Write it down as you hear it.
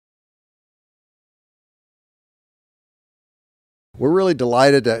We're really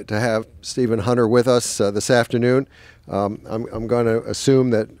delighted to have Stephen Hunter with us this afternoon. I'm going to assume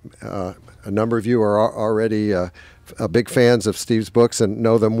that a number of you are already big fans of Steve's books and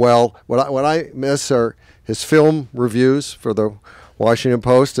know them well. What I miss are his film reviews for the Washington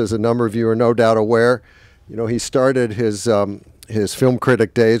Post, as a number of you are no doubt aware. You know, he started his film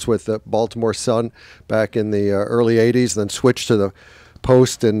critic days with the Baltimore Sun back in the early 80s, then switched to the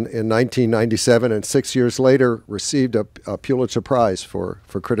Post in 1997, and 6 years later received a Pulitzer Prize for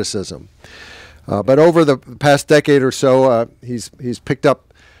criticism. But over the past decade or so, he's picked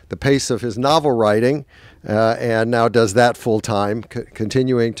up the pace of his novel writing and now does that full time,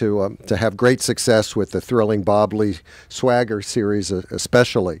 continuing to have great success with the thrilling Bob Lee Swagger series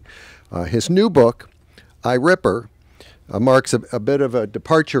especially. His new book, I, Ripper, marks a bit of a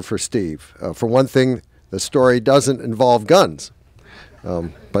departure for Steve. For one thing, the story doesn't involve guns,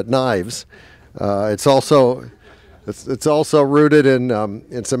 but knives. It's also rooted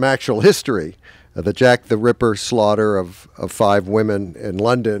in some actual history. The Jack the Ripper slaughter of 5 women in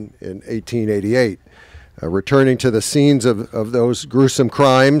London in 1888. Returning to the scenes of those gruesome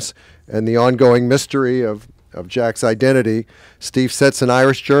crimes and the ongoing mystery of Jack's identity, Steve sets an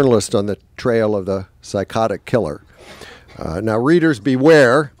Irish journalist on the trail of the psychotic killer. Now, readers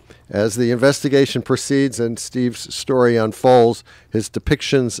beware. As the investigation proceeds and Steve's story unfolds, his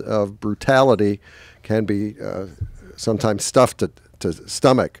depictions of brutality can be sometimes stuffed to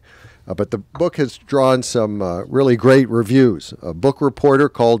stomach. But the book has drawn some really great reviews. A book reporter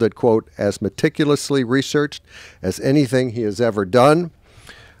called it, quote, as meticulously researched as anything he has ever done.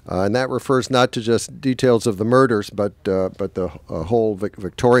 And that refers not to just details of the murders, but the whole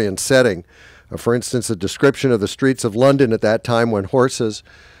Victorian setting. For instance, a description of the streets of London at that time when horses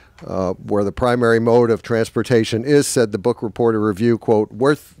were the primary mode of transportation is, said the book reporter review, quote,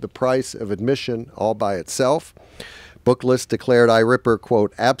 worth the price of admission all by itself. Book list declared I, Ripper,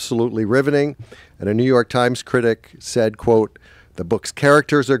 quote, absolutely riveting. And a New York Times critic said, quote, the book's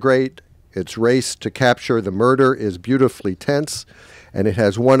characters are great. Its race to capture the murder is beautifully tense. And it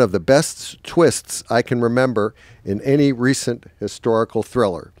has one of the best twists I can remember in any recent historical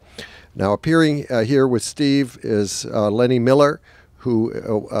thriller. Now, appearing here with Steve is Lenny Miller, who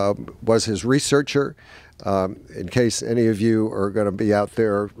was his researcher, in case any of you are going to be out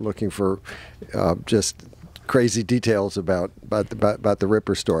there looking for just crazy details about the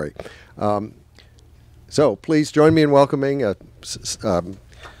Ripper story. So please join me in welcoming Stephen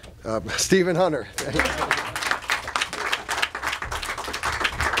Hunter.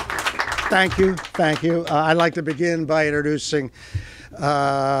 Thank you. I'd like to begin by introducing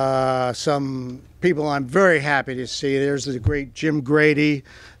some people I'm very happy to see. There's the great Jim Grady,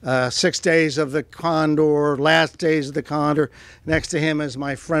 6 Days of the Condor, Last Days of the Condor. Next to him is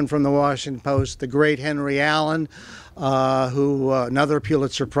my friend from the Washington Post, the great Henry Allen, who another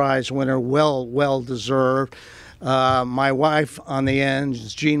Pulitzer Prize winner, well deserved. My wife on the end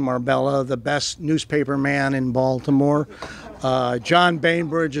is Gene Marbella, the best newspaper man in Baltimore. John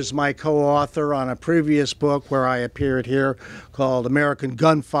Bainbridge is my co-author on a previous book where I appeared here called American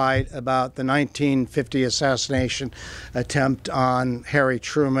Gunfight, about the 1950 assassination attempt on Harry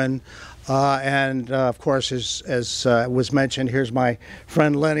Truman. Of course, as was mentioned, here's my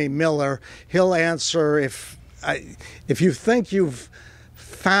friend Lenny Miller. He'll answer if you think you've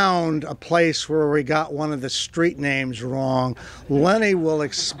found a place where we got one of the street names wrong, Lenny will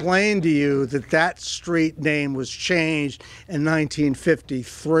explain to you that street name was changed in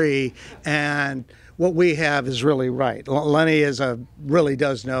 1953, and what we have is really right. Lenny really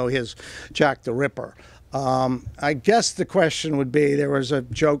does know his Jack the Ripper. I guess the question would be, there was a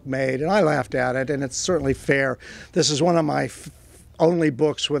joke made, and I laughed at it, and it's certainly fair. This is one of my only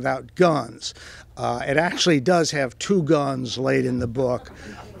books without guns. It actually does have 2 guns laid in the book.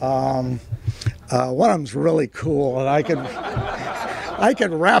 One of them's really cool, and I could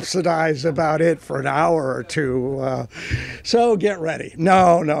rhapsodize about it for an hour or two. So get ready.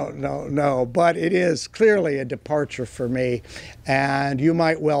 No. But it is clearly a departure for me, and you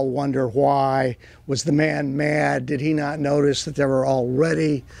might well wonder why. Was the man mad? Did he not notice that there were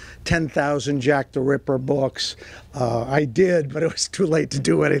already 10,000 Jack the Ripper books? I did, but it was too late to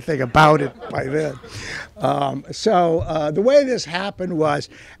do anything about it by then. The way this happened was,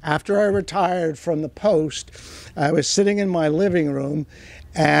 after I retired from the Post, I was sitting in my living room,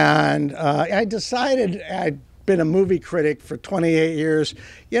 and I decided, I'd been a movie critic for 28 years,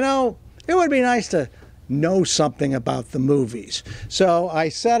 you know, it would be nice to know something about the movies. So I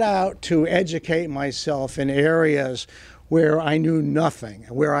set out to educate myself in areas where I knew nothing,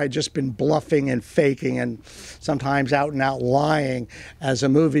 where I'd just been bluffing and faking and sometimes out and out lying as a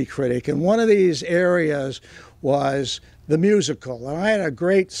movie critic. And one of these areas was the musical. And I had a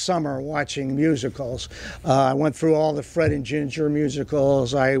great summer watching musicals. I went through all the Fred and Ginger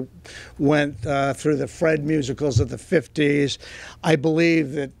musicals. I went through the Fred musicals of the 50s. I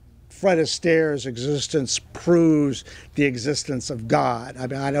believe that Fred Astaire's existence proves the existence of God. I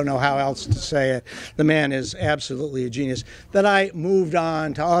mean, I don't know how else to say it. The man is absolutely a genius. Then I moved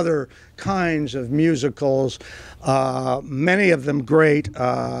on to other kinds of musicals, many of them great.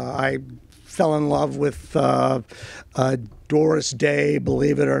 I fell in love with Doris Day,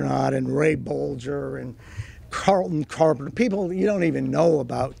 believe it or not, and Ray Bolger and Carlton Carpenter, people you don't even know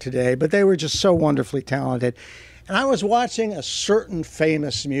about today, but they were just so wonderfully talented. And I was watching a certain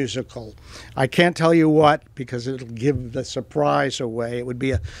famous musical. I can't tell you what because it'll give the surprise away. It would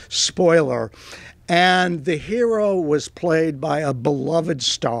be a spoiler. And the hero was played by a beloved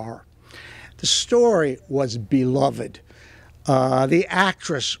star. The story was beloved. The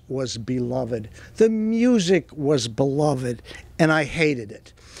actress was beloved. The music was beloved. And I hated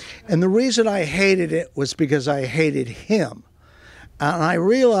it. And the reason I hated it was because I hated him. And I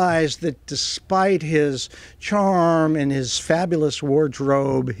realized that despite his charm and his fabulous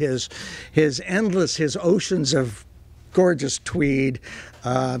wardrobe, his oceans of gorgeous tweed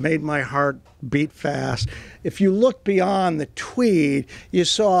made my heart beat fast. If you look beyond the tweed, you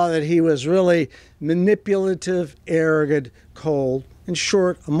saw that he was really manipulative, arrogant, cold, in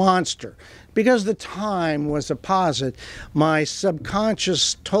short, a monster. Because the time was opposite, my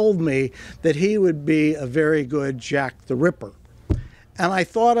subconscious told me that he would be a very good Jack the Ripper. And I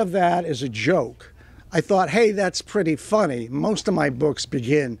thought of that as a joke. I thought, hey, that's pretty funny. Most of my books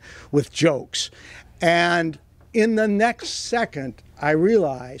begin with jokes. And in the next second, I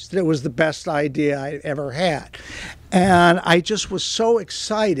realized that it was the best idea I ever had. And I just was so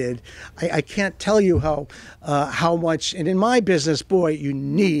excited. I can't tell you how much, and in my business, boy, you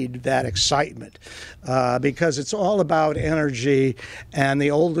need that excitement because it's all about energy. And the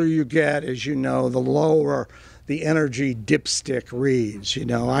older you get, as you know, the lower the energy dipstick reads. You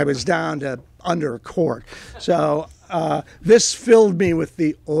know, I was down to under a quart. So this filled me with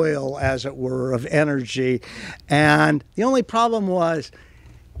the oil, as it were, of energy. And the only problem was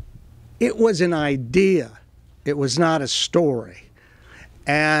it was an idea. It was not a story.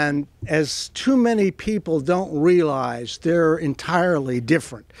 And as too many people don't realize, they're entirely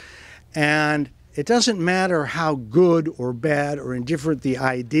different. And it doesn't matter how good or bad or indifferent the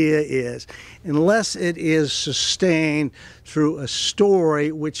idea is, unless it is sustained through a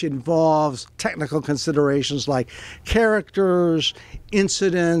story which involves technical considerations like characters,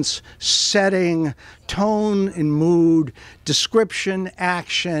 incidents, setting, tone and mood, description,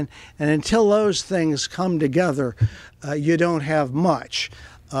 action, and until those things come together, you don't have much.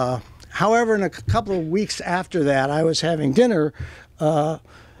 However, in a couple of weeks after that, I was having dinner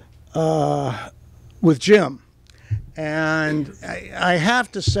with Jim, and I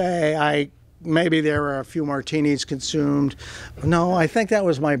have to say, maybe there were a few martinis consumed. No, I think that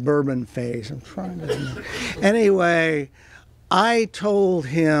was my bourbon phase. I'm trying to. Anyway, I told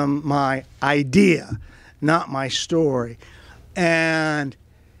him my idea, not my story, and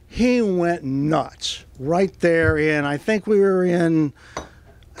he went nuts right there. I think we were in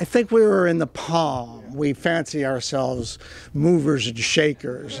the Palm. We fancy ourselves movers and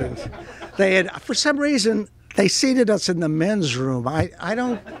shakers, and they had, for some reason, they seated us in the men's room. I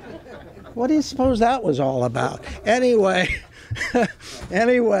don't. What do you suppose that was all about? Anyway,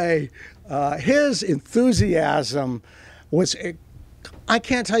 his enthusiasm was. I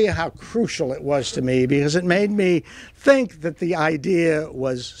can't tell you how crucial it was to me because it made me think that the idea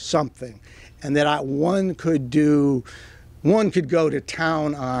was something, and that one could go to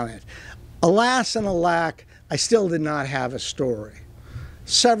town on it. Alas and alack, I still did not have a story.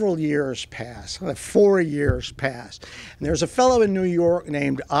 Several years passed, 4 years passed. And there's a fellow in New York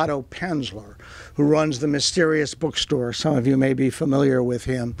named Otto Penzler who runs the Mysterious Bookstore. Some of you may be familiar with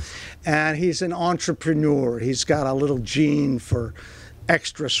him. And he's an entrepreneur. He's got a little gene for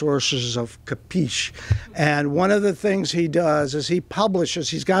extra sources of capiche. And one of the things he does is he publishes,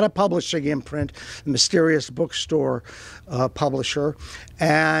 he's got a publishing imprint, the Mysterious Bookstore publisher,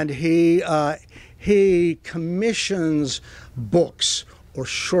 and he commissions books or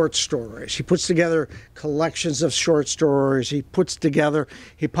short stories. He puts together collections of short stories. He publishes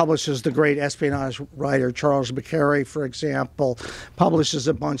the great espionage writer Charles McCary, for example, publishes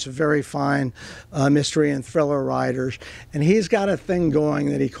a bunch of very fine mystery and thriller writers. And he's got a thing going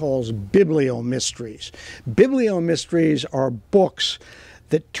that he calls bibliomysteries. Bibliomysteries are books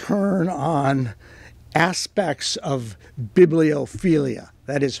that turn on aspects of bibliophilia.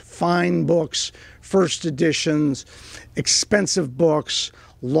 That is, fine books, first editions, expensive books,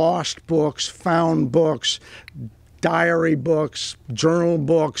 lost books, found books, diary books, journal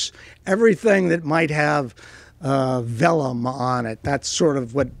books, everything that might have vellum on it. That's sort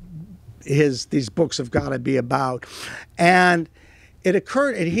of what these books have got to be about. And it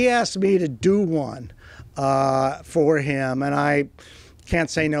occurred, and he asked me to do one for him, and I can't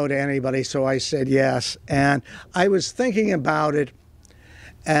say no to anybody, so I said yes. And I was thinking about it,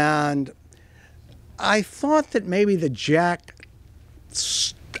 and I thought that maybe the Jack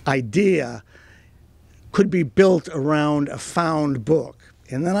idea could be built around a found book.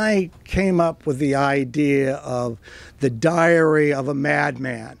 And then I came up with the idea of the diary of a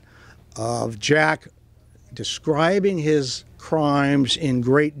madman, of Jack describing his crimes in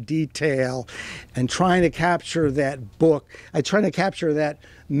great detail and trying to capture that book. I tried to capture that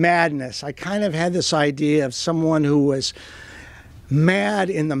madness. I kind of had this idea of someone who was mad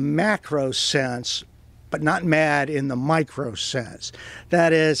in the macro sense, but not mad in the micro sense.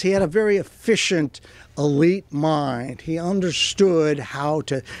 That is, he had a very efficient, elite mind. He understood how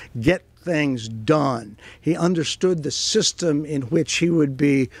to get things done. He understood the system in which he would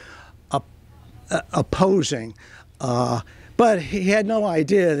be opposing. But he had no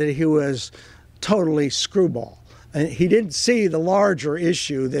idea that he was totally screwball. And he didn't see the larger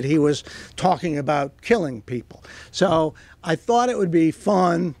issue that he was talking about killing people. So I thought it would be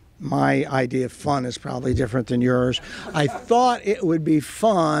fun. My idea of fun is probably different than yours. I thought it would be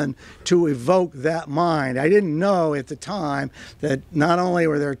fun to evoke that mind. I didn't know at the time that not only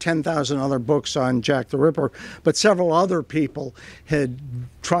were there 10,000 other books on Jack the Ripper, but several other people had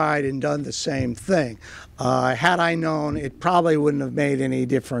tried and done the same thing. Had I known, it probably wouldn't have made any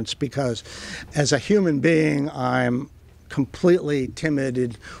difference, because as a human being, I'm completely timid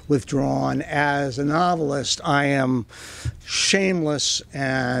and withdrawn. As a novelist, I am shameless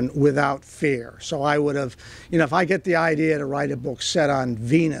and without fear. So I would have, if I get the idea to write a book set on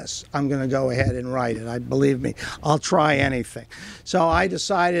Venus, I'm going to go ahead and write it. Believe me, I'll try anything. So I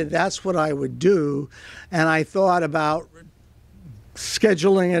decided that's what I would do, and I thought about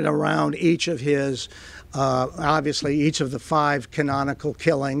scheduling it around each of his obviously, each of the 5 canonical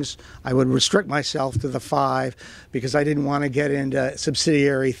killings. I would restrict myself to the 5 because I didn't want to get into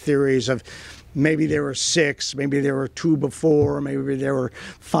subsidiary theories of maybe there were 6, maybe there were 2 before, maybe there were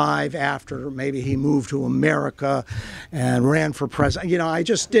 5 after, maybe he moved to America and ran for president. I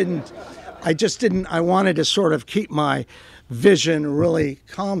just didn't, I wanted to sort of keep my vision really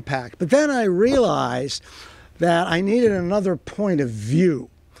compact. But then I realized that I needed another point of view.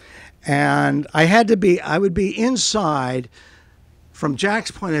 And I would be inside from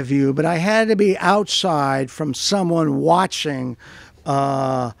Jack's point of view, but I had to be outside from someone watching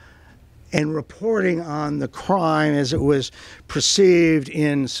and reporting on the crime as it was perceived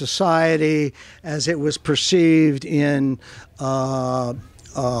in society, as it was perceived in by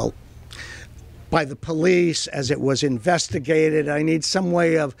the police, as it was investigated. I need some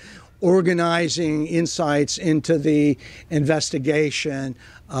way of organizing insights into the investigation.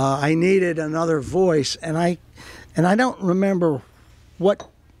 I needed another voice, and I don't remember what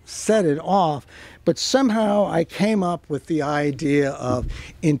set it off, but somehow I came up with the idea of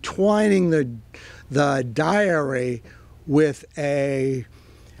entwining the diary with a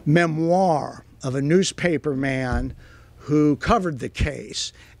memoir of a newspaper man who covered the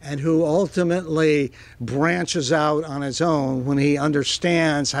case and who ultimately branches out on his own when he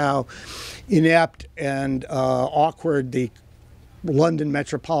understands how inept and awkward the London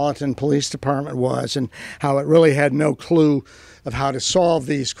Metropolitan Police Department was, and how it really had no clue of how to solve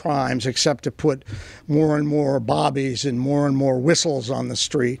these crimes except to put more and more bobbies and more whistles on the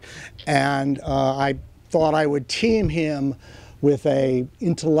street. And I thought I would team him with a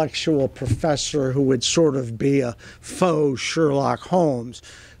intellectual professor who would sort of be a faux Sherlock Holmes,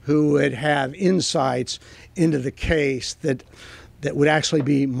 who would have insights into the case that would actually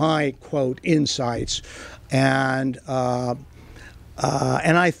be my, quote, insights. And I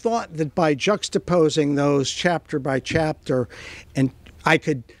thought that by juxtaposing those chapter by chapter, and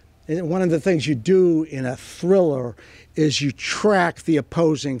one of the things you do in a thriller is you track the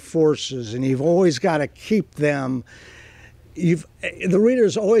opposing forces, and you've always got to keep them. The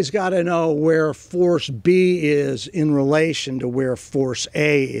reader's always got to know where force B is in relation to where force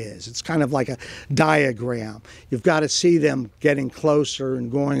A is. It's kind of like a diagram. You've got to see them getting closer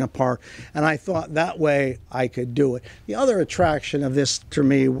and going apart. And I thought that way I could do it. The other attraction of this to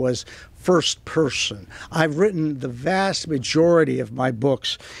me was first person. I've written the vast majority of my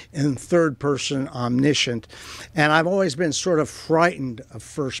books in third person omniscient, and I've always been sort of frightened of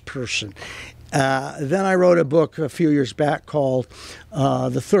first person. Then I wrote a book a few years back called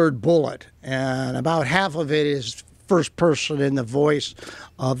The Third Bullet, and about half of it is first person in the voice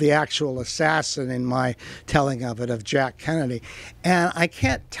of the actual assassin in my telling of it, of Jack Kennedy. And I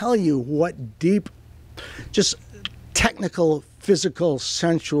can't tell you what deep, just technical, physical,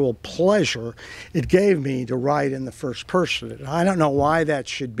 sensual pleasure it gave me to write in the first person. I don't know why that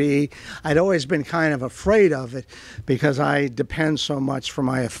should be. I'd always been kind of afraid of it because I depend so much for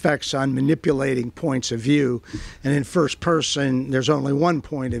my effects on manipulating points of view. And in first person, there's only one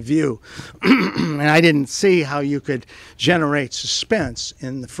point of view. And I didn't see how you could generate suspense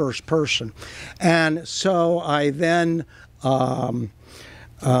in the first person. And so I then, what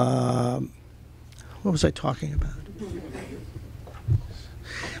was I talking about?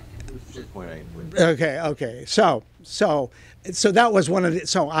 Okay. So that was one of the.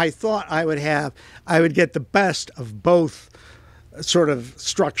 So I thought I would get the best of both sort of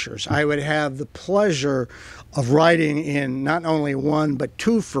structures. I would have the pleasure of writing in not only one but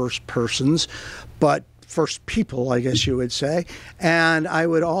two first persons, but first people, I guess you would say, and I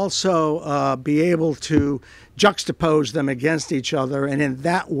would also be able to juxtapose them against each other, and in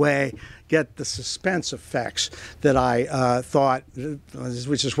that way get the suspense effects that I thought,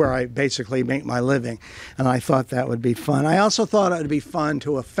 which is where I basically make my living, and I thought that would be fun. I also thought it would be fun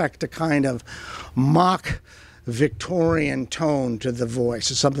to affect a kind of mock Victorian tone to the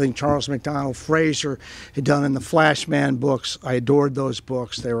voice. It's something Charles MacDonald Fraser had done in the Flashman books. I adored those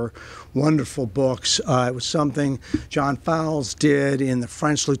books. They were wonderful books. It was something John Fowles did in The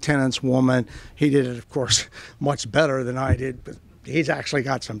French Lieutenant's Woman. He did it, of course, much better than I did, but he's actually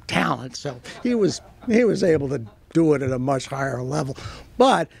got some talent, so he was able to do it at a much higher level.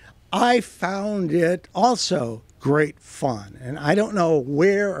 But I found it also great fun, and I don't know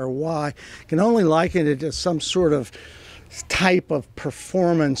where or why. I can only liken it to some sort of type of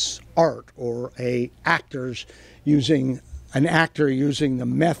performance art, or an actor using the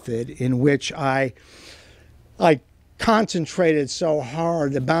method in which I concentrated so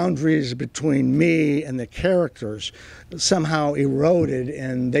hard, the boundaries between me and the characters somehow eroded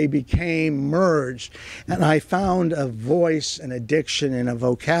and they became merged. And I found a voice and a diction and a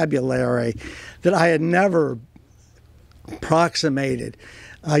vocabulary that I had never approximated.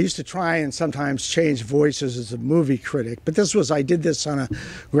 I used to try and sometimes change voices as a movie critic, but I did this on a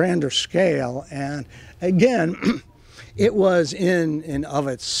grander scale. And again, it was in and of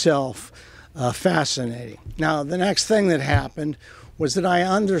itself fascinating. Now, the next thing that happened was that I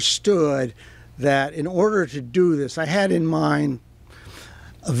understood that in order to do this, I had in mind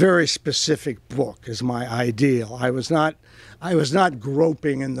a very specific book as my ideal. I was not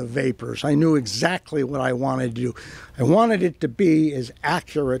groping in the vapors. I knew exactly what I wanted to do. I wanted it to be as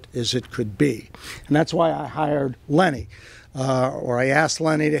accurate as it could be. And that's why I hired Lenny, or I asked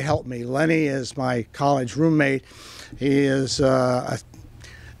Lenny to help me. Lenny is my college roommate. He is a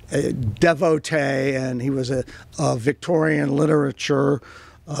devotee, and he was a Victorian literature.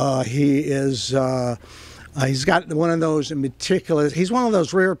 He's got one of those meticulous, he's one of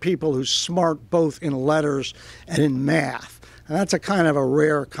those rare people who's smart both in letters and in math. And that's a kind of a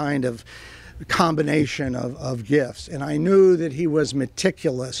rare kind of combination of gifts. And I knew that he was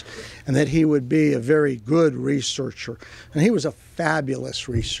meticulous and that he would be a very good researcher. And he was a fabulous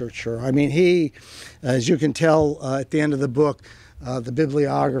researcher. I mean, he, as you can tell at the end of the book, the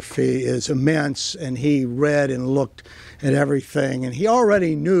bibliography is immense, and he read and looked at everything. And he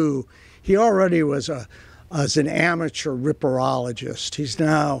already was an amateur ripperologist. He's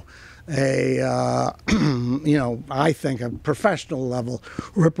now I think a professional level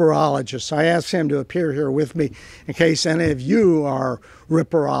ripperologist. I asked him to appear here with me in case any of you are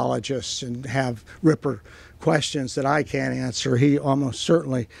ripperologists and have ripper questions that I can't answer. He almost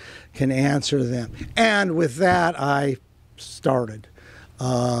certainly can answer them. And with that, I started.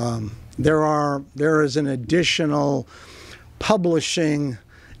 There is an additional publishing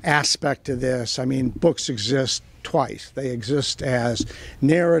aspect to this. I mean, books exist twice. They exist as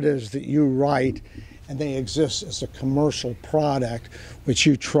narratives that you write, and they exist as a commercial product which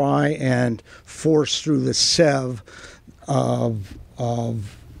you try and force through the sieve of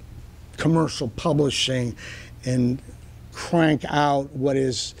commercial publishing and crank out what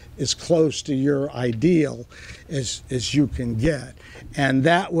is as close to your ideal as you can get. And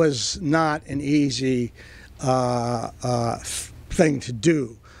that was not an easy thing to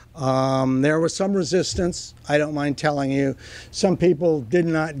do. There was some resistance, I don't mind telling you. Some people did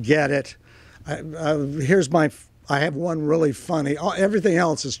not get it. I have one really funny. Everything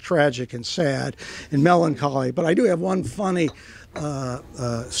else is tragic and sad and melancholy, but I do have one funny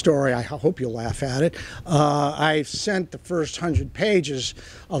story. I hope you'll laugh at it. I sent the first 100 pages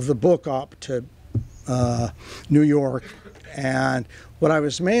of the book up to New York. And what I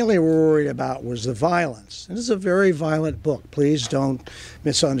was mainly worried about was the violence. This is a very violent book. Please don't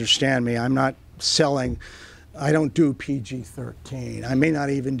misunderstand me. I'm not selling, I don't do PG-13. I may not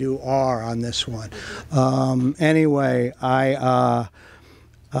even do R on this one. Anyway, I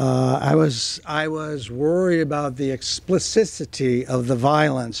was worried about the explicitity of the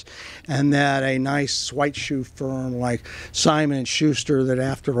violence, and that a nice white shoe firm like Simon & Schuster, that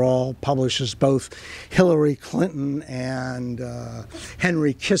after all publishes both Hillary Clinton and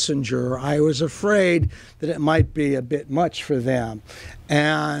Henry Kissinger, I was afraid that it might be a bit much for them.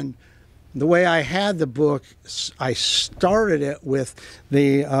 And the way I had the book, I started it with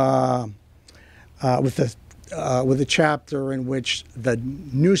the chapter in which the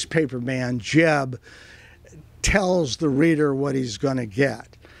newspaper man, Jeb, tells the reader what he's going to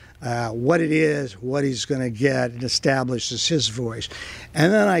get, what it is, what he's going to get, and establishes his voice.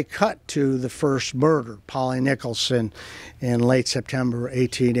 And then I cut to the first murder, Polly Nicholson, in late September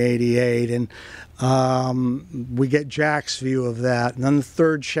 1888, and we get Jack's view of that. And then the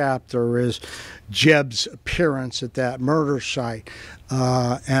third chapter is Jeb's appearance at that murder site,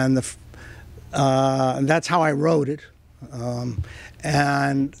 and that's how I wrote it.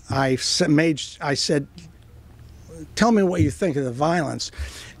 And I said, tell me what you think of the violence.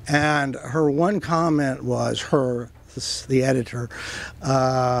 And her one comment was, the editor,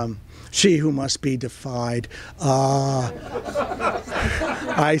 she who must be defied.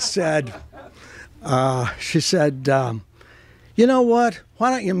 She said, you know what?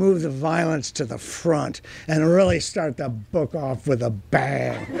 Why don't you move the violence to the front and really start the book off with a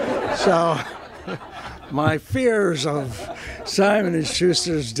bang? So my fears of Simon &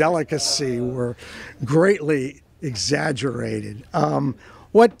 Schuster's delicacy were greatly exaggerated. And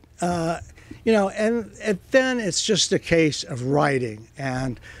then it's just a case of writing.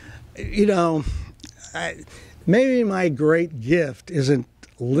 And, maybe my great gift isn't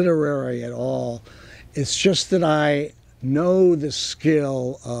literary at all. It's just that I know the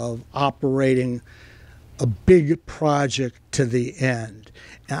skill of operating a big project to the end.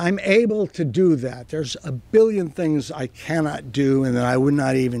 And I'm able to do that. There's a billion things I cannot do and that I would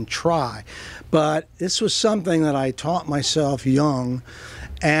not even try. But this was something that I taught myself young,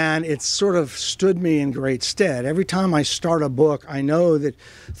 and it sort of stood me in great stead. Every time I start a book, I know that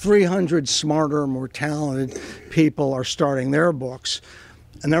 300 smarter, more talented people are starting their books.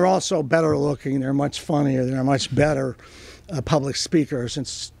 And they're also better looking, they're much funnier, they're much better public speakers.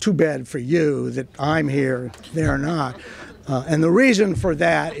 It's too bad for you that I'm here, they're not. And the reason for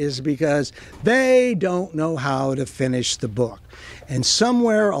that is because they don't know how to finish the book. And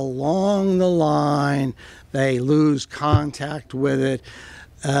somewhere along the line, they lose contact with it.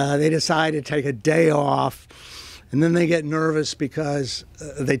 They decide to take a day off, and then they get nervous because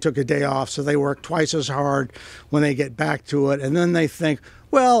they took a day off, so they work twice as hard when they get back to it. And then they think,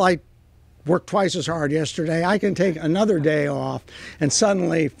 well, I worked twice as hard yesterday, I can take another day off. And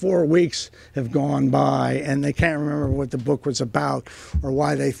suddenly 4 weeks have gone by, and they can't remember what the book was about or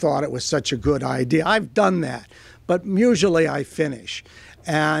why they thought it was such a good idea. I've done that, but usually I finish.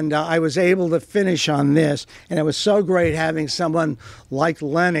 And I was able to finish on this, and it was so great having someone like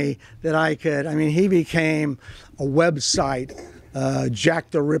Lenny that he became a website,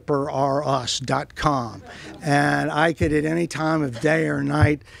 jacktheripperrus.com, and I could, at any time of day or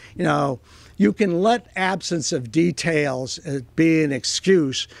night, you can let absence of details be an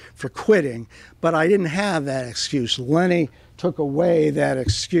excuse for quitting, but I didn't have that excuse. Lenny took away that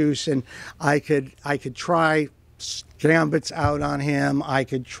excuse, and I could try gambits out on him. I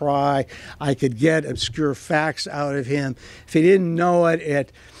could get obscure facts out of him. If he didn't know it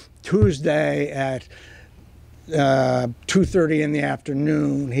at Tuesday at 2:30 in the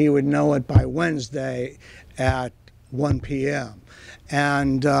afternoon, he would know it by Wednesday at 1 p.m.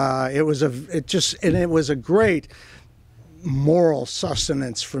 And it was a great moral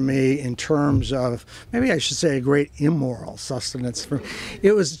sustenance for me, in terms of, maybe I should say a great immoral sustenance for me.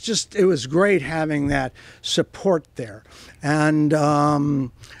 It was great having that support there. And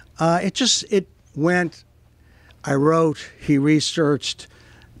it went, I wrote, he researched,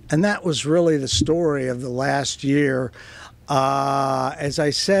 and that was really the story of the last year. As I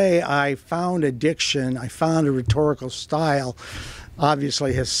say, I found a diction, I found a rhetorical style,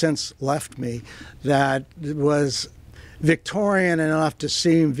 obviously has since left me, that was Victorian enough to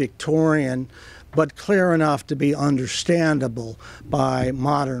seem Victorian, but clear enough to be understandable by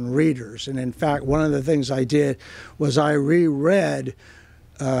modern readers. And in fact, one of the things I did was I reread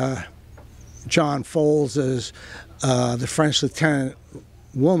John Fowles's The French Lieutenant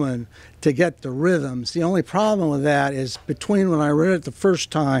woman to get the rhythms. The only problem with that is between when I read it the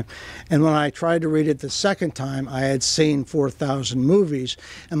first time and when I tried to read it the second time, I had seen 4,000 movies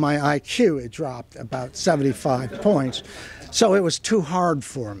and my IQ had dropped about 75 points. So it was too hard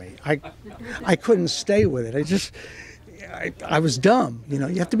for me. I couldn't stay with it. I was dumb. You know,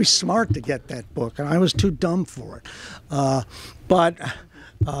 you have to be smart to get that book, and I was too dumb for it.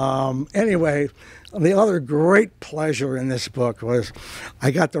 Anyway, the other great pleasure in this book was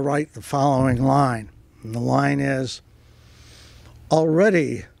I got to write the following line. And the line is,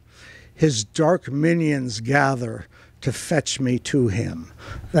 "Already his dark minions gather to fetch me to him."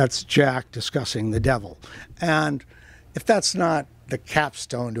 That's Jack discussing the devil. And if that's not the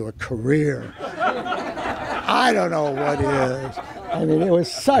capstone to a career, I don't know what is. I mean, it was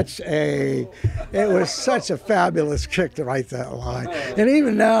such a fabulous kick to write that line. And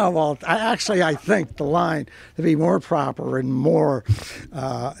even now, well, I think the line to be more proper and more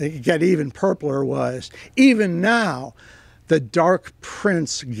get even purpler was, "Even now, the dark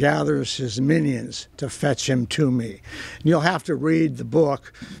prince gathers his minions to fetch him to me." And you'll have to read the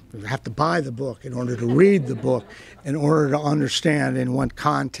book, you have to buy the book in order to read the book, in order to understand in what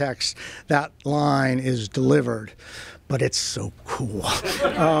context that line is delivered. But it's so cool.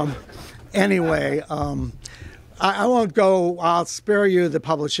 Anyway, I won't go, I'll spare you the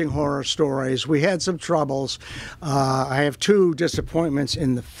publishing horror stories. We had some troubles. I have two disappointments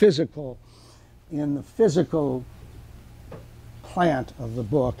in the physical plant of the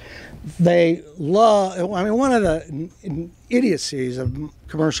book. They love, I mean, one of the idiocies of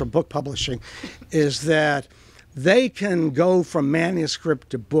commercial book publishing is that they can go from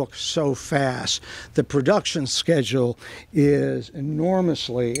manuscript to book so fast. The production schedule is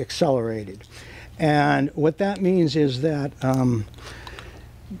enormously accelerated. And what that means is that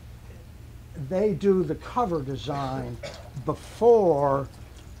they do the cover design before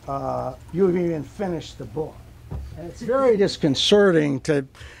you've even finished the book. And it's very disconcerting to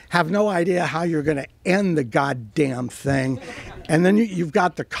have no idea how you're going to end the goddamn thing. And then you've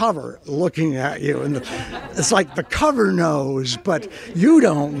got the cover looking at you. And it's like the cover knows, but you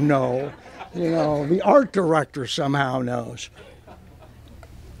don't know. You know, the art director somehow knows.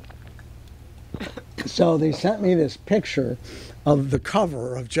 So they sent me this picture of the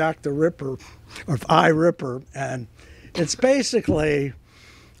cover of Jack the Ripper, of I, Ripper. And it's basically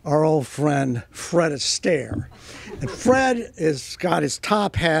our old friend Fred Astaire. And Fred has got his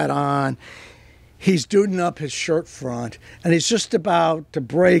top hat on, he's duding up his shirt front, and he's just about to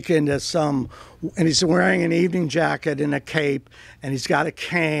break into some, and he's wearing an evening jacket and a cape, and he's got a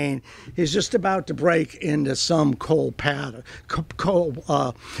cane. He's just about to break into some Cole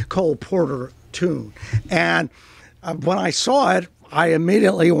Porter tune. And when I saw it, I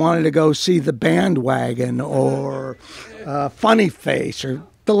immediately wanted to go see The Bandwagon or Funny Face, or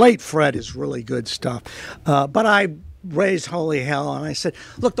the late Fred is really good stuff. But I raised holy hell and I said,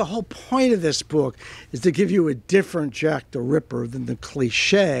 look, the whole point of this book is to give you a different Jack the Ripper than the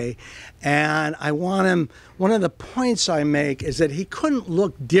cliche. And I want him, one of the points I make is that he couldn't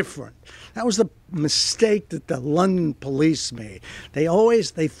look different. That was the mistake that the London police made. They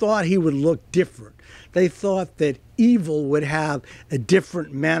thought he would look different. They thought that evil would have a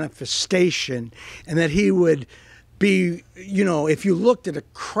different manifestation and that he would be, you know, if you looked at a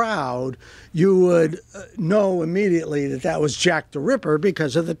crowd, you would know immediately that that was Jack the Ripper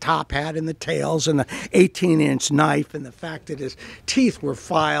because of the top hat and the tails and the 18-inch knife and the fact that his teeth were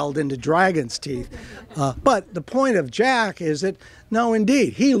filed into dragon's teeth. But the point of Jack is that, no,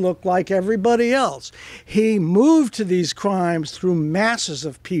 indeed, he looked like everybody else. He moved to these crimes through masses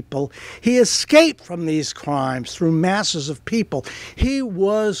of people. He escaped from these crimes through masses of people. He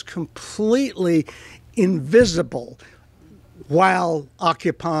was completely invisible while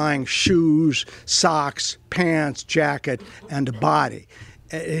occupying shoes, socks, pants, jacket, and a body.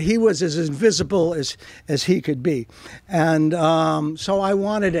 He was as invisible as he could be. And so I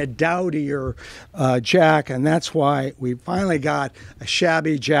wanted a dowdier Jack, and that's why we finally got a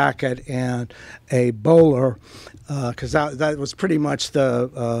shabby jacket and a bowler, because that was pretty much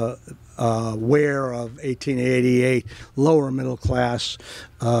the wear of 1888 lower middle class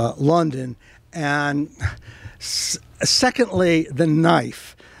London. And secondly, the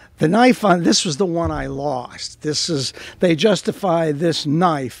knife. The knife on this was the one I lost. They justify this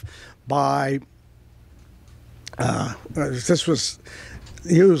knife by this was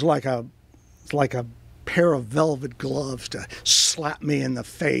used like a pair of velvet gloves to slap me in the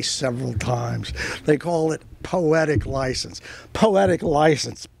face several times. They call it poetic license. Poetic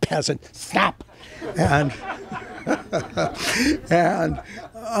license, peasant. Stop. And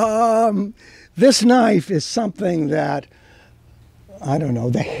this knife is something that I don't know,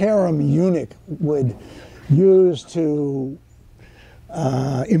 the harem eunuch would use to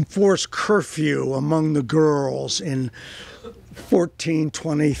enforce curfew among the girls in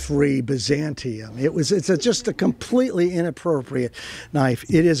 1423 Byzantium. Just a completely inappropriate knife.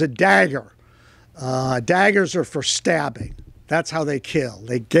 It is a dagger. Daggers are for stabbing. That's how they kill.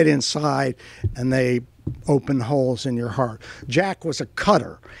 They get inside and they open holes in your heart. Jack was a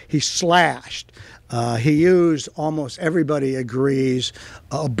cutter. He slashed. He used, almost everybody agrees,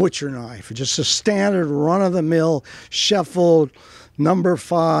 a butcher knife, just a standard run-of-the-mill Sheffield number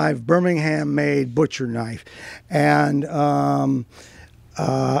 5 Birmingham-made butcher knife. And I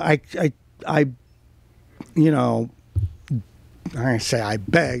say I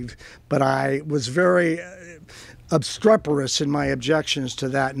begged, but I was very obstreperous in my objections to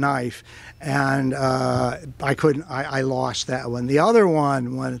that knife, and I lost that one. The other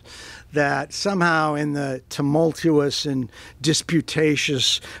one that somehow in the tumultuous and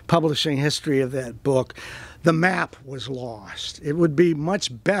disputatious publishing history of that book, the map was lost. It would be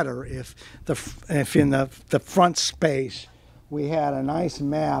much better if in the front space we had a nice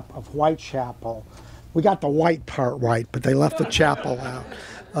map of Whitechapel. We got the white part right, but they left the chapel out.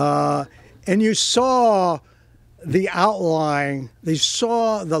 And you saw the outline, they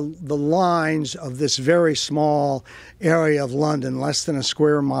saw the lines of this very small area of London, less than a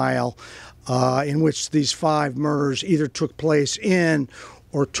square mile, in which these 5 murders either took place in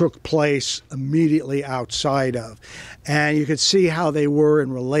or took place immediately outside of. And you could see how they were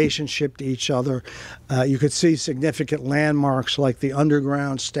in relationship to each other. You could see significant landmarks like the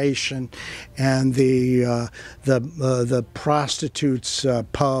underground station and the prostitutes'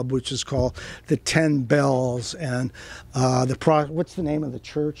 pub, which is called the 10 Bells, and what's the name of the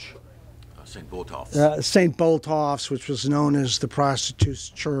church? St. Botolph's. St. Botolph's, which was known as the prostitutes'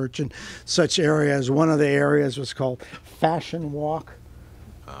 church, and such areas. One of the areas was called Fashion Walk.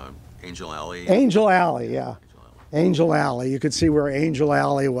 Angel Alley. Angel Alley, yeah. Angel Alley. You could see where Angel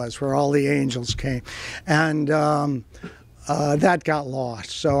Alley was, where all the angels came. And that got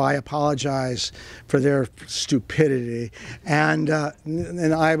lost. So I apologize for their stupidity. And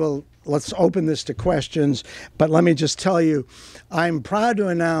let's open this to questions. But let me just tell you, I'm proud to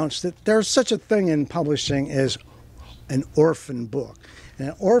announce that there's such a thing in publishing as an orphan book. And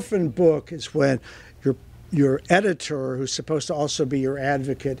an orphan book is when your editor, who's supposed to also be your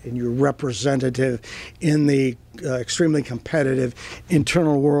advocate and your representative in the extremely competitive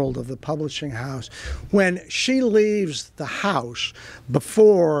internal world of the publishing house, when she leaves the house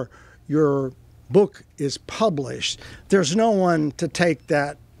before your book is published, there's no one to take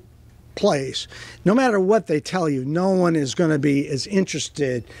that place. No matter what they tell you, no one is going to be as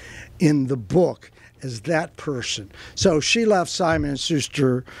interested in the book as that person. So she left Simon &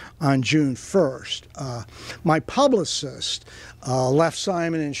 Schuster on June 1st. My publicist left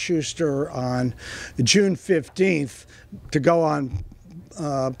Simon & Schuster on June 15th to go on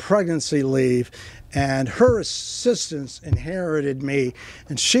pregnancy leave, and her assistants inherited me,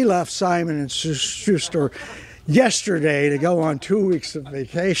 and she left Simon & Schuster yesterday to go on 2 weeks of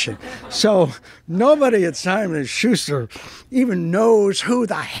vacation. So nobody at Simon & Schuster even knows who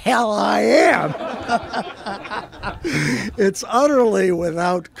the hell I am. It's utterly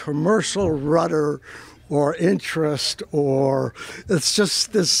without commercial rudder or interest, or it's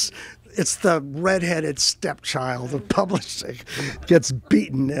just this, it's the redheaded stepchild of publishing. Gets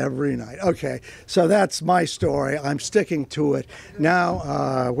beaten every night. Okay, so that's my story. I'm sticking to it.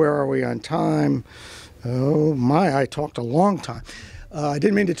 Now, where are we on time? Oh my, I talked a long time. I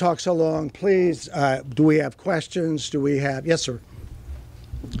didn't mean to talk so long. Please, do we have questions? Do we have, yes, sir.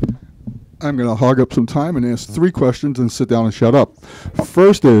 I'm going to hog up some time and ask 3 questions and sit down and shut up.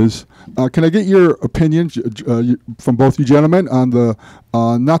 First is, can I get your opinion from both you gentlemen on the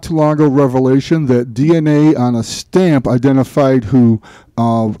not too long ago revelation that DNA on a stamp identified who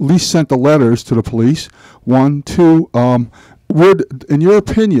least sent the letters to the police? 1, 2, would, in your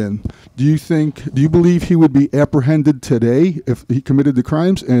opinion, do you believe he would be apprehended today if he committed the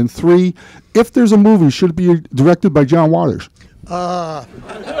crimes? And 3, if there's a movie, should it be directed by John Waters?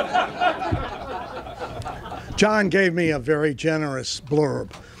 John gave me a very generous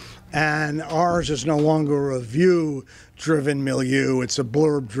blurb, and ours is no longer a review-driven milieu, it's a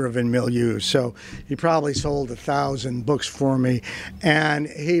blurb-driven milieu. So he probably sold 1,000 books for me, and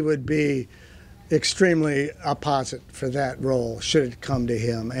he would be extremely apposite for that role should it come to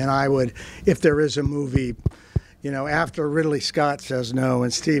him. And I would, if there is a movie, you know, after Ridley Scott says no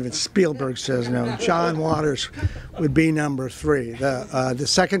and Steven Spielberg says no, John Waters would be number 3. The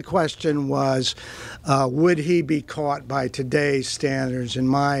second question was, would he be caught by today's standards?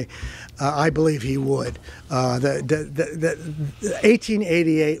 And I believe he would. The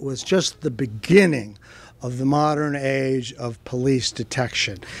 1888 was just the beginning of the modern age of police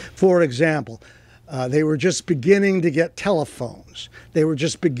detection. For example, they were just beginning to get telephones. They were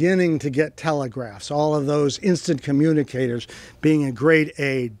just beginning to get telegraphs, all of those instant communicators being a great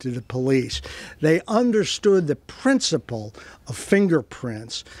aid to the police. They understood the principle of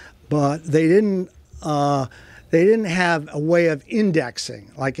fingerprints, but they didn't have a way of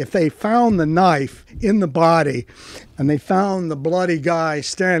indexing. Like if they found the knife in the body and they found the bloody guy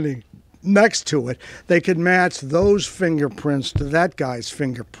standing next to it, they could match those fingerprints to that guy's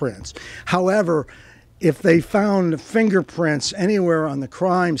fingerprints. However, if they found fingerprints anywhere on the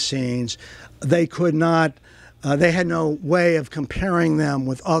crime scenes, they could not, they had no way of comparing them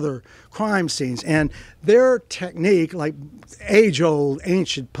with other crime scenes. And their technique, like age-old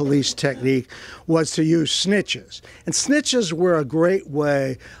ancient police technique, was to use snitches. And snitches were a great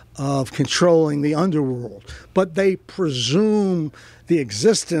way of controlling the underworld, but they presume the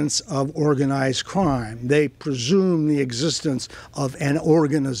existence of organized crime. They presume the existence of an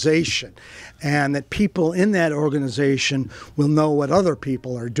organization, and that people in that organization will know what other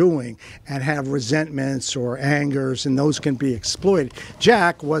people are doing and have resentments or angers, and those can be exploited.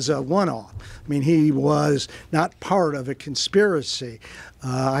 Jack was a one-off. I mean, he was not part of a conspiracy.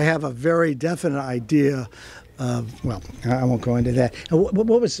 I have a very definite idea of, well, I won't go into that. What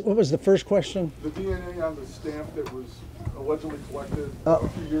was the first question? The DNA on the stamp that was allegedly collected a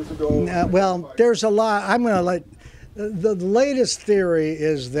few years ago. Well, there's a lot. I'm going to let. The latest theory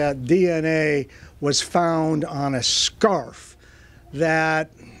is that DNA was found on a scarf that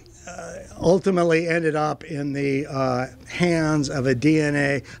ultimately ended up in the hands of a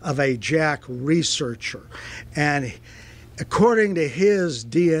DNA of a Jack researcher. And according to his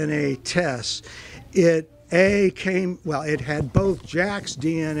DNA tests, it had both Jack's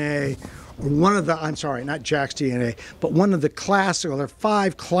DNA, or one of the, I'm sorry, not Jack's DNA, but one of the classical, there are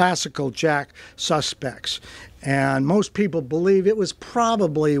 5 classical Jack suspects. And most people believe it was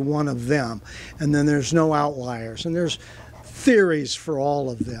probably one of them. And then there's no outliers. And there's theories for all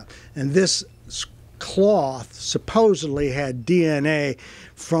of them. And this cloth supposedly had DNA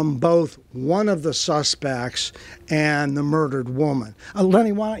from both one of the suspects and the murdered woman.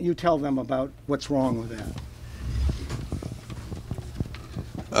 Lenny, why don't you tell them about what's wrong with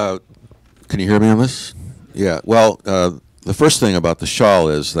that? Can you hear me on this? Yeah. Well, the first thing about the shawl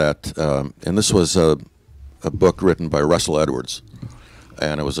is that, and this was a book written by Russell Edwards,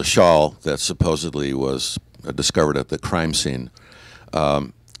 and it was a shawl that supposedly was discovered at the crime scene.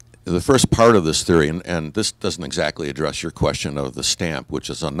 The first part of this theory, and this doesn't exactly address your question of the stamp, which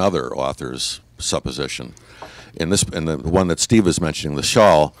is another author's supposition. In the one that Steve was mentioning, the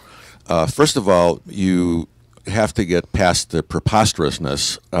shawl, first of all, you have to get past the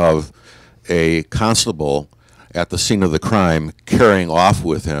preposterousness of a constable at the scene of the crime carrying off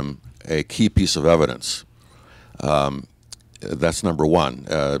with him a key piece of evidence. That's number one.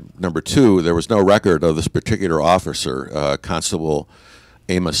 Number two, there was no record of this particular officer, Constable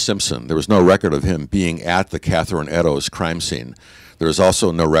Amos Simpson. There was no record of him being at the Catherine Eddowes crime scene. There was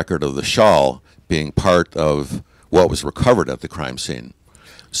also no record of the shawl being part of what was recovered at the crime scene.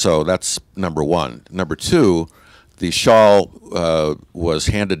 So that's number one. Number two, the shawl was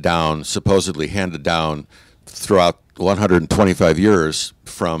handed down, supposedly handed down throughout 125 years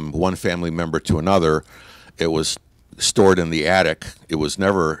from one family member to another. It was stored in the attic. It was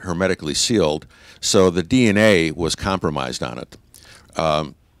never hermetically sealed. So the DNA was compromised on it.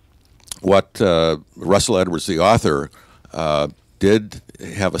 What Russell Edwards, the author, did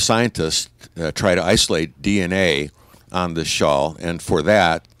have a scientist try to isolate DNA on this shawl, and for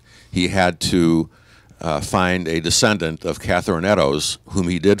that he had to find a descendant of Catherine Eddowes, whom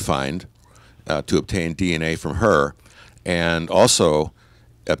he did find, to obtain DNA from her, and also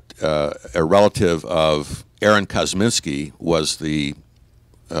a relative of Aaron Kosminski was the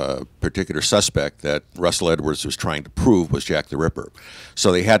particular suspect that Russell Edwards was trying to prove was Jack the Ripper.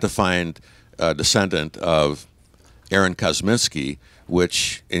 So they had to find a descendant of Aaron Kosminski,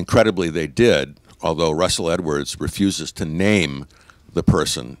 which incredibly they did, although Russell Edwards refuses to name the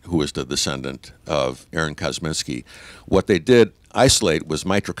person who was the descendant of Aaron Kosminski. What they did isolate was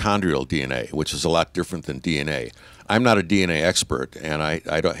mitochondrial DNA, which is a lot different than DNA. I'm not a DNA expert, and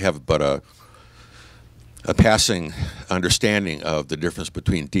I don't have but a passing understanding of the difference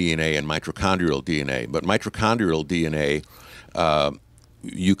between DNA and mitochondrial DNA. But mitochondrial DNA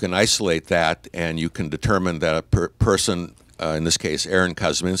you can isolate that, and you can determine that a person, in this case Aaron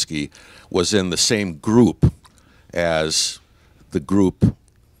Kosminski, was in the same group as the group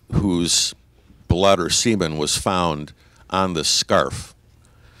whose blood or semen was found on the scarf.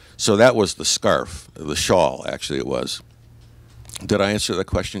 So that was the scarf, the shawl, actually it was. Did I answer that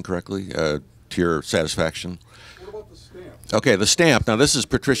question correctly, to your satisfaction? What about the stamp? Okay, the stamp. Now this is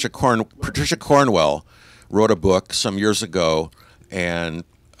Patricia Cornwell wrote a book some years ago, and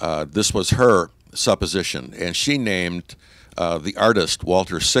this was her supposition, and she named the artist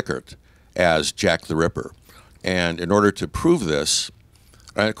Walter Sickert as Jack the Ripper. And in order to prove this,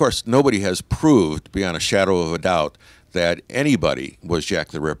 and of course nobody has proved beyond a shadow of a doubt that anybody was Jack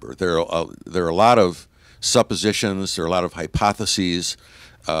the Ripper. There are a lot of suppositions, there are a lot of hypotheses,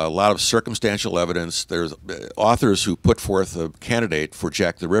 a lot of circumstantial evidence. There's authors who put forth a candidate for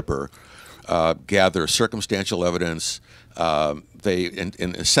Jack the Ripper, gather circumstantial evidence. They,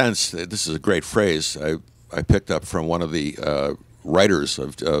 in a sense, this is a great phrase I picked up from one of the writers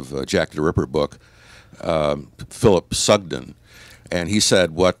of Jack the Ripper book, Philip Sugden, and he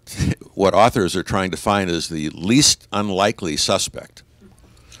said what authors are trying to find is the least unlikely suspect,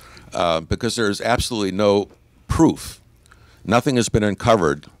 because there's absolutely no proof. Nothing has been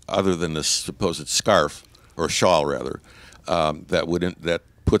uncovered other than this supposed scarf, or shawl rather, that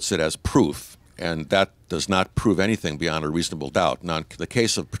puts it as proof, and that does not prove anything beyond a reasonable doubt. Now, in the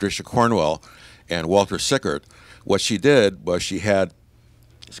case of Patricia Cornwell and Walter Sickert, what she did was she had,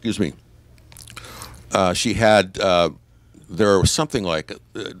 there was something like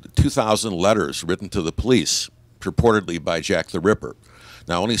 2,000 letters written to the police, purportedly by Jack the Ripper.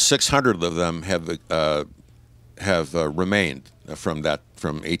 Now, only 600 of them have remained from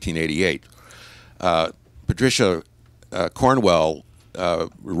 1888. Patricia Cornwell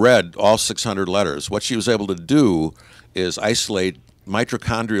read all 600 letters. What she was able to do is isolate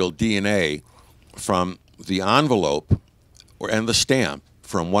mitochondrial DNA from the envelope and the stamp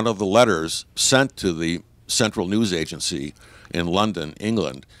from one of the letters sent to the Central News Agency in London,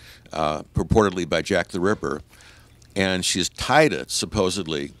 England, purportedly by Jack the Ripper, and she's tied it,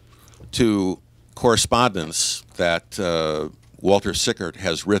 supposedly, to correspondence that Walter Sickert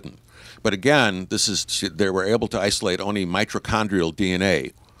has written. But again, they were able to isolate only mitochondrial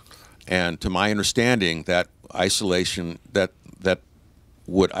DNA, and to my understanding, that isolation that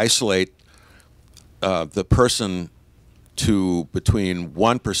would isolate the person to between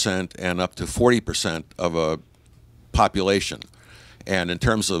 1% and up to 40% of a population. And in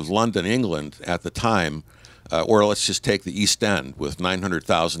terms of London, England at the time, or let's just take the East End with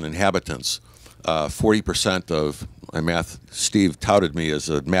 900,000 inhabitants, 40% of my math, Steve touted me as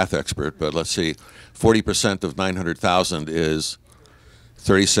a math expert, but let's see, 40% of 900,000 is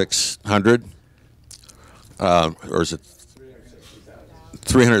 3,600, or is it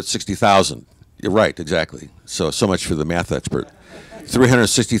 360,000? You're right, exactly. So much for the math expert.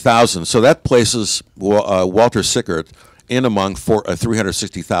 360,000. So that places Walter Sickert in among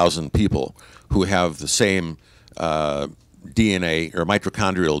 360,000 people who have the same DNA or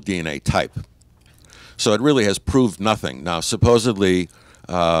mitochondrial DNA type. So it really has proved nothing. Now, supposedly,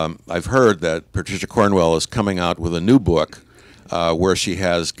 I've heard that Patricia Cornwell is coming out with a new book where she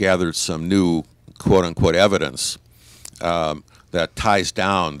has gathered some new quote-unquote evidence that ties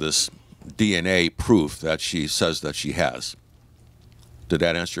down this DNA proof that she says that she has. Did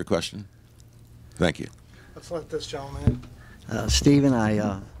that answer your question? Thank you. Let's let this gentleman in. Stephen,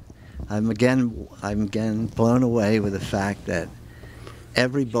 I'm again blown away with the fact that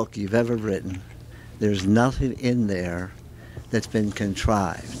every book you've ever written, there's nothing in there that's been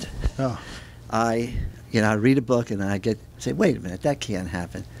contrived. Oh. I read a book and I say, wait a minute, that can't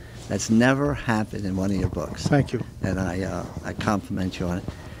happen. That's never happened in one of your books. Thank you. And I compliment you on it.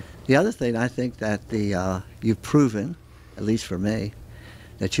 The other thing, I think that you've proven, at least for me,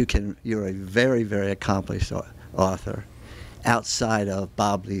 that you're a very, very accomplished author outside of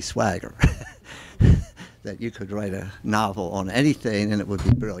Bob Lee Swagger. That you could write a novel on anything and it would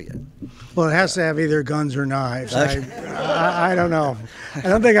be brilliant. Well, it has to have either guns or knives. I don't know. I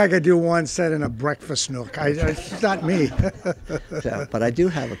don't think I could do one set in a breakfast nook. It's not me. But I do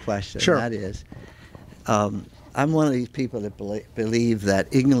have a question. Sure. That is, I'm one of these people that believe that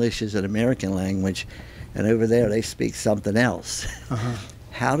English is an American language, and over there they speak something else. Uh-huh.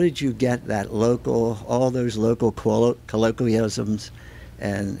 How did you get that all those local colloquialisms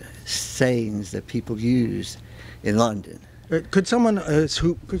and sayings that people use in London? Could someone,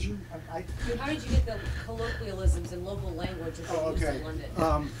 could you? How did you get the colloquialisms in local language that they use in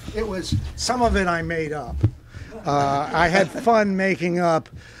London? It was, some of it I made up. I had fun making up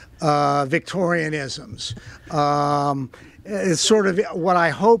Victorianisms. it's sort of what I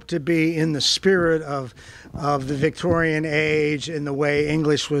hope to be in the spirit of the Victorian age and the way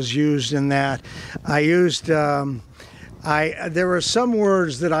English was used in that. I used there were some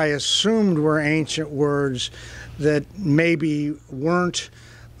words that I assumed were ancient words that maybe weren't,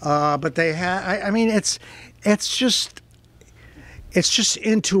 but they had. I mean, it's just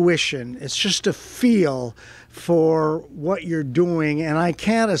intuition. It's just a feel for what you're doing, and I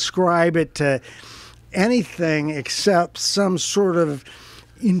can't ascribe it to anything except some sort of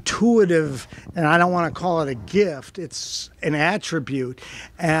intuitive, and I don't want to call it a gift, it's an attribute.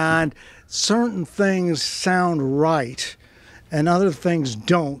 And certain things sound right and other things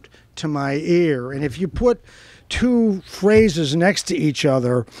don't to my ear. And if you put two phrases next to each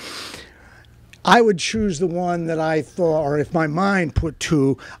other, I would choose the one that I thought, or if my mind put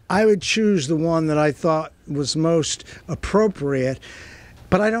two, I would choose the one that I thought was most appropriate.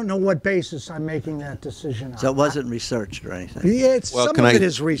 But I don't know what basis I'm making that decision on. So it wasn't researched or anything? Yeah, some of it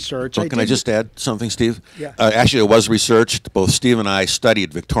is research. Well, can I just add something, Steve? Yeah. Actually, it was researched. Both Steve and I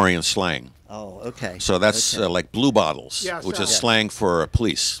studied Victorian slang. Oh, okay. So that's like blue bottles, Yes, which is yes. slang for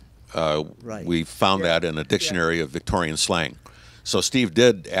police. Right. We found that in a dictionary of Victorian slang. So Steve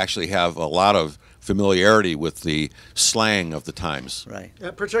did actually have a lot of familiarity with the slang of the times. Right.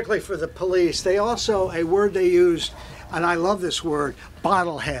 Particularly for the police. They also, a word they used, and I love this word,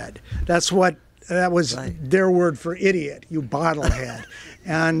 bottlehead. That was Right. their word for idiot, you bottlehead.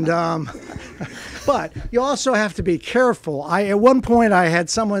 And, but you also have to be careful. At one point I had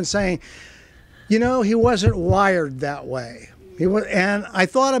someone saying, you know, he wasn't wired that way. And I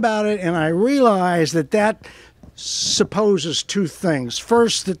thought about it and I realized that supposes two things.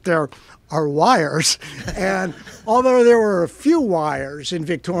 First, that there are wires, and although there were a few wires in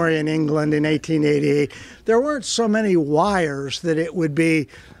Victorian England in 1888, there weren't so many wires that it would be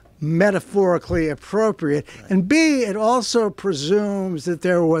metaphorically appropriate. And B, it also presumes that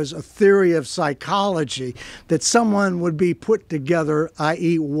there was a theory of psychology, that someone would be put together,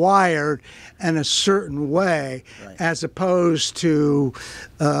 i.e. wired in a certain way, as opposed to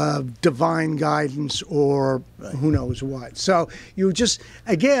divine guidance or who knows what. So you just,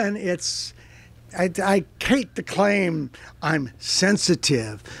 again, I hate to claim I'm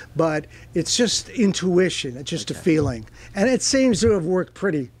sensitive, but it's just intuition. It's just a feeling. And it seems to have worked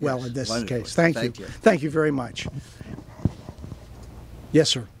pretty well in this wonderful. case. Thank you. Thank you very much. Yes,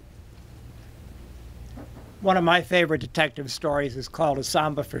 sir. One of my favorite detective stories is called A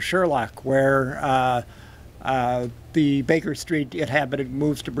Samba for Sherlock, where the Baker Street inhabitant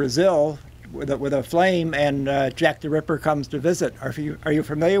moves to Brazil with a flame, and Jack the Ripper comes to visit. Are you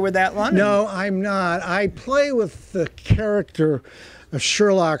familiar with that one? No, I'm not. I play with the character of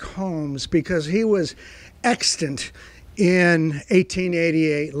Sherlock Holmes because he was extant in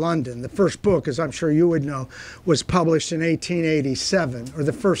 1888 London. The first book, as I'm sure you would know, was published in 1887, or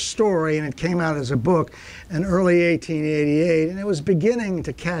the first story, and it came out as a book in early 1888, and it was beginning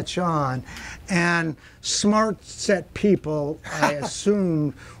to catch on. And smart set people, I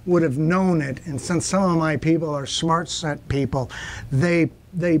assumed, would have known it. And since some of my people are smart set people, they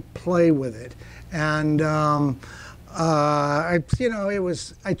play with it. And one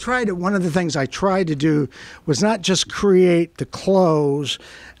of the things I tried to do was not just create the clothes,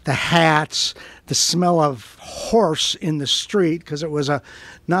 the hats, the smell of horse in the street, because it was a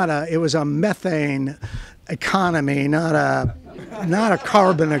methane economy, not a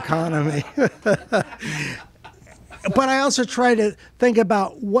carbon economy. But I also try to think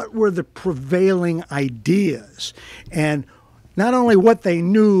about what were the prevailing ideas, and not only what they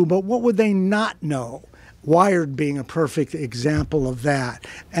knew, but what would they not know. Wired being a perfect example of that.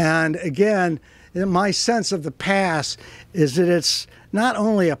 And again, my sense of the past is that it's not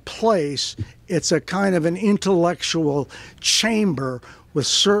only a place, it's a kind of an intellectual chamber with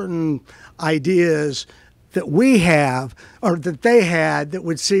certain ideas that we have, or that they had, that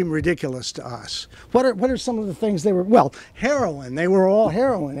would seem ridiculous to us. What are some of the things they were? Well, heroin. They were all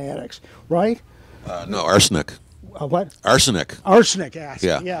heroin addicts, right? No, arsenic. What? Arsenic. Arsenic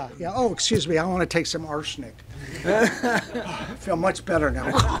acid. Yeah. Yeah. Oh, excuse me. I want to take some arsenic. I feel much better now.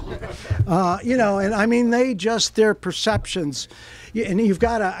 And I mean, their perceptions, and you've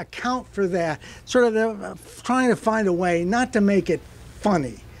got to account for that. Sort of trying to find a way not to make it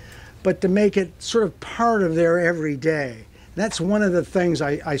funny, but to make it sort of part of their everyday. That's one of the things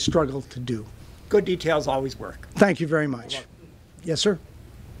I struggle to do. Good details always work. Thank you very much. Yes, sir.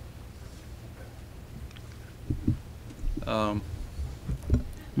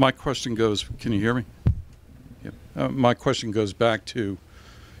 My question goes, can you hear me? Yep. My question goes back to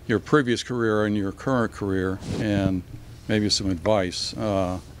your previous career and your current career, and maybe some advice.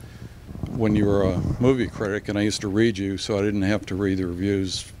 when you were a movie critic, and I used to read you, so I didn't have to read the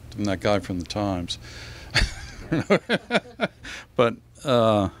reviews from that guy from the Times. But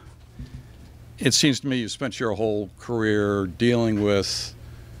it seems to me you spent your whole career dealing with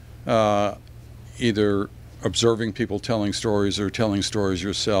either observing people telling stories or telling stories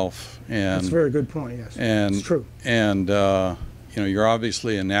yourself. And That's a very good point, yes. And, it's true. And you know, you're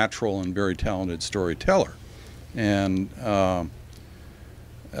obviously a natural and very talented storyteller. And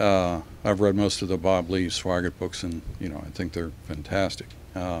I've read most of the Bob Lee Swaggart books, and you know, I think they're fantastic.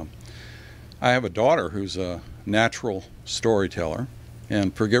 I have a daughter who's a natural storyteller,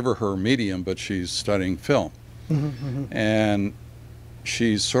 and forgive her medium, but she's studying film. And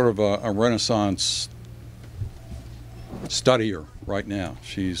she's sort of a Renaissance studier right now.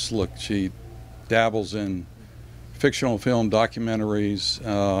 She dabbles in fictional film, documentaries,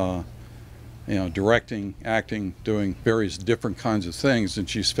 you know, directing, acting, doing various different kinds of things, and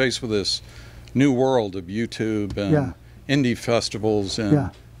she's faced with this new world of YouTube and indie festivals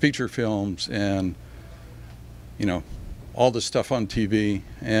and feature films and, you know, all this stuff on TV.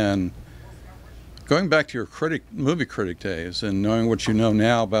 And going back to your movie critic days and knowing what you know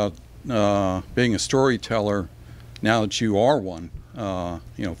now about being a storyteller, now that you are one,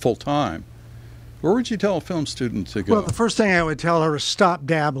 you know, full time, where would you tell a film student to go? Well, the first thing I would tell her is stop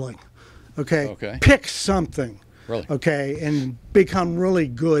dabbling. Okay. Pick something. Really? Okay, and become really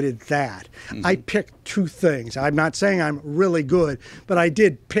good at that. I picked 2 things. I'm not saying I'm really good, but I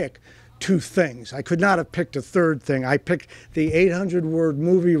did pick 2 things. I could not have picked a 3rd thing. I picked the 800-word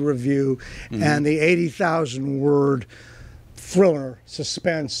movie review and the 80,000-word thriller,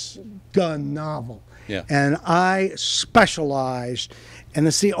 suspense, gun novel. Yeah. And I specialized, and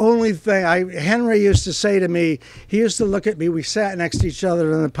it's the only thing. Henry used to say to me, he used to look at me, we sat next to each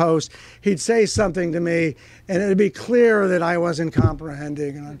other in the post, he'd say something to me, and it'd be clear that I wasn't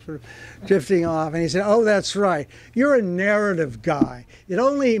comprehending, and I'm sort of drifting off, and he said, oh, that's right, you're a narrative guy. It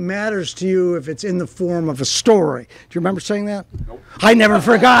only matters to you if it's in the form of a story. Do you remember saying that? Nope. I never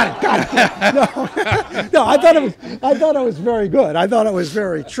forgot it. God, no, I thought it was very good. I thought it was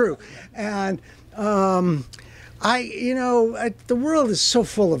very true. And you know, the world is so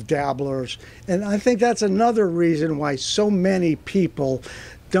full of dabblers, and I think that's another reason why so many people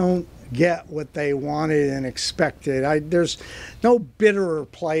don't get what they wanted and expected. There's no bitterer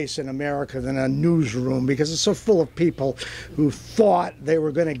place in America than a newsroom, because it's so full of people who thought they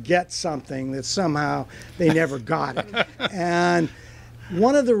were going to get something that somehow they never got it. And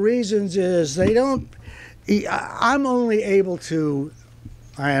one of the reasons is I'm only able to,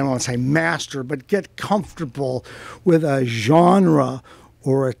 I don't want to say master, but get comfortable with a genre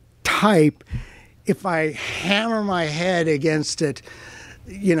or a type if I hammer my head against it,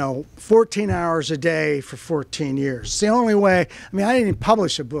 you know, 14 hours a day for 14 years. It's the only way. I mean, I didn't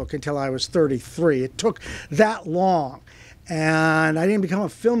publish a book until I was 33. It took that long. And I didn't become a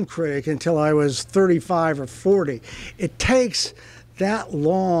film critic until I was 35 or 40. It takes that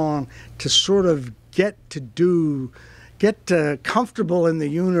long to sort of get comfortable in the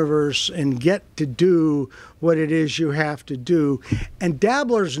universe and get to do what it is you have to do. And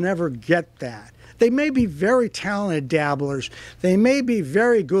dabblers never get that. They may be very talented dabblers. They may be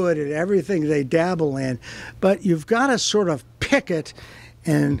very good at everything they dabble in, but you've got to sort of pick it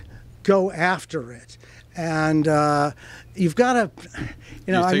and go after it. And you've got to,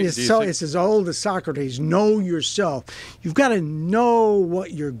 you know, it's as old as Socrates, know yourself. You've got to know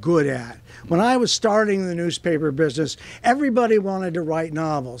what you're good at. When I was starting the newspaper business, everybody wanted to write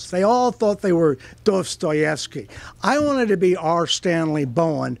novels. They all thought they were Dostoevsky. I wanted to be R. Stanley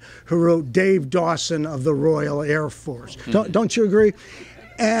Bowen, who wrote Dave Dawson of the Royal Air Force. Don't you agree?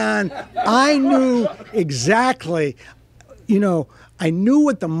 And I knew exactly, you know, I knew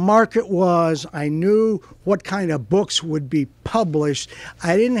what the market was. I knew what kind of books would be published.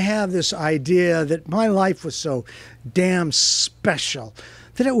 I didn't have this idea that my life was so damn special,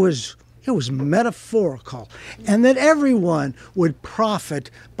 that it was metaphorical, and that everyone would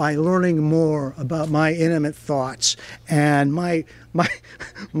profit by learning more about my intimate thoughts and my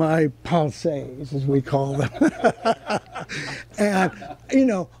pensées, as we call them. And, you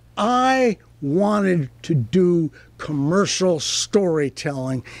know, I wanted to do commercial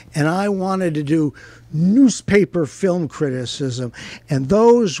storytelling, and I wanted to do newspaper film criticism, and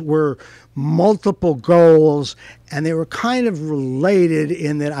those were multiple goals, and they were kind of related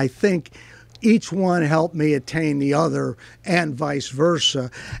in that I think each one helped me attain the other, and vice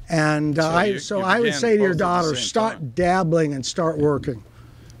versa. And I would say to your daughter, start dabbling and start working.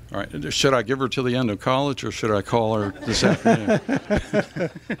 All right. Should I give her till the end of college, or should I call her this afternoon?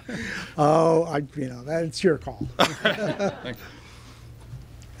 Oh, you know, that's your call. Thank you.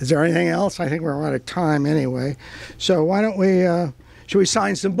 Is there anything else? I think we're out of time anyway. So why don't we, should we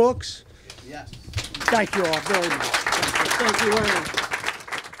sign some books? Yes. Thank you all very much. Thank you very much.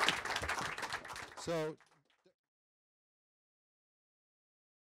 So